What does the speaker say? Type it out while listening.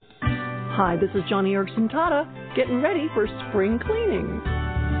Hi, this is Johnny Erickson Tata, getting ready for spring cleaning.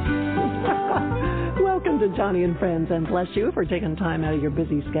 Welcome to Johnny and Friends, and bless you for taking time out of your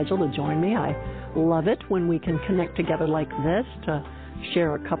busy schedule to join me. I love it when we can connect together like this to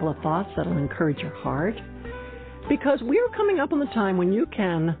share a couple of thoughts that'll encourage your heart. Because we're coming up on the time when you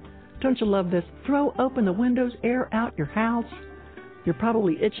can, don't you love this, throw open the windows, air out your house. You're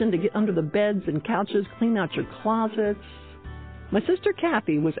probably itching to get under the beds and couches, clean out your closets. My sister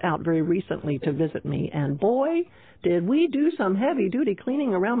Kathy was out very recently to visit me, and boy, did we do some heavy-duty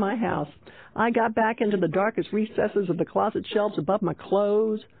cleaning around my house. I got back into the darkest recesses of the closet shelves above my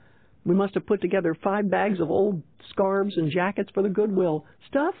clothes. We must have put together 5 bags of old scarves and jackets for the Goodwill,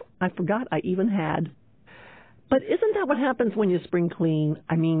 stuff I forgot I even had. But isn't that what happens when you spring clean?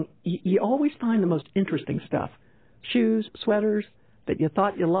 I mean, you always find the most interesting stuff. Shoes, sweaters that you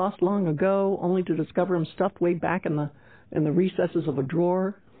thought you lost long ago, only to discover them stuffed way back in the recesses of a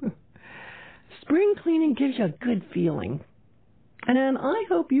drawer. Spring cleaning gives you a good feeling. And I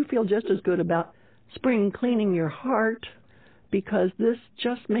hope you feel just as good about spring cleaning your heart, because this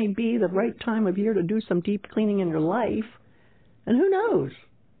just may be the right time of year to do some deep cleaning in your life. And who knows,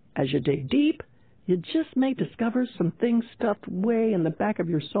 as you dig deep, you just may discover some things stuffed way in the back of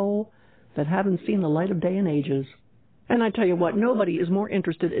your soul that haven't seen the light of day in ages. And I tell you what, nobody is more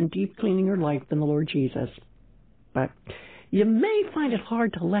interested in deep cleaning your life than the Lord Jesus. But you may find it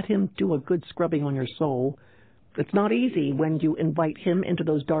hard to let him do a good scrubbing on your soul. It's not easy when you invite him into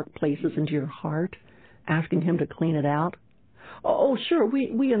those dark places into your heart, asking him to clean it out. Oh, sure,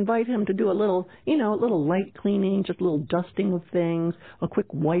 we invite him to do a little light cleaning, just a little dusting of things, a quick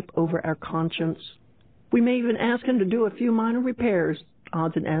wipe over our conscience. We may even ask him to do a few minor repairs,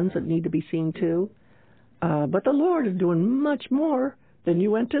 odds and ends that need to be seen to. But the Lord is doing much more than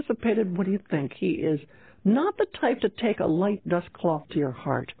you anticipated. What do you think? He is not the type to take a light dust cloth to your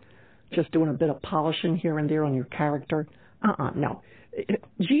heart, just doing a bit of polishing here and there on your character. No.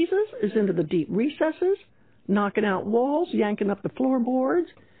 Jesus is into the deep recesses, knocking out walls, yanking up the floorboards.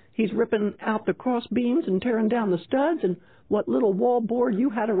 He's ripping out the cross beams and tearing down the studs, and what little wall board you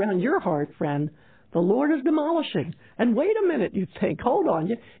had around your heart, friend, the Lord is demolishing. And wait a minute, you think, hold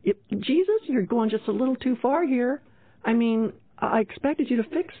on. Jesus, you're going just a little too far here. I mean, I expected you to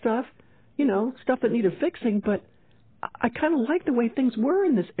fix stuff. Stuff that needed fixing, but I kind of like the way things were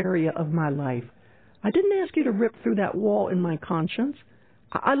in this area of my life. I didn't ask you to rip through that wall in my conscience.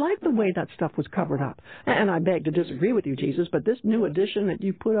 I like the way that stuff was covered up. And I beg to disagree with you, Jesus, but this new addition that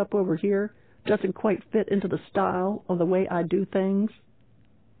you put up over here doesn't quite fit into the style of the way I do things.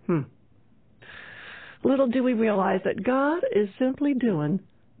 Little do we realize that God is simply doing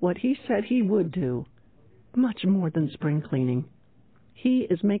what he said he would do, much more than spring cleaning. He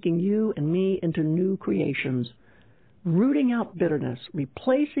is making you and me into new creations, rooting out bitterness,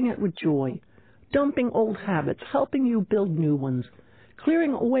 replacing it with joy, dumping old habits, helping you build new ones,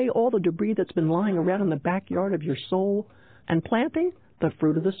 clearing away all the debris that's been lying around in the backyard of your soul, and planting the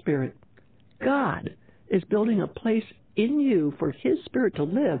fruit of the Spirit. God is building a place in you for his Spirit to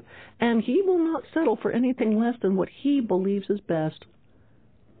live, and he will not settle for anything less than what he believes is best.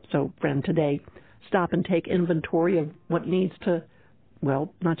 So, friend, today, stop and take inventory of what needs to,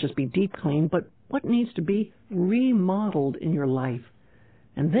 not just be deep clean, but what needs to be remodeled in your life.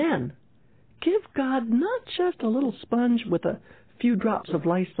 And then give God not just a little sponge with a few drops of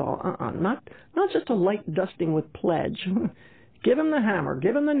Lysol, not just a light dusting with Pledge. Give him the hammer,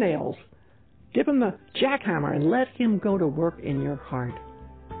 give him the nails, give him the jackhammer, and let him go to work in your heart.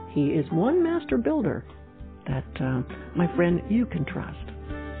 He is one master builder that, my friend, you can trust.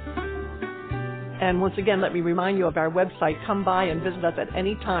 And once again, let me remind you of our website. Come by and visit us at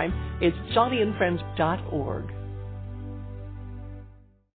any time. It's johnnyandfriends.org.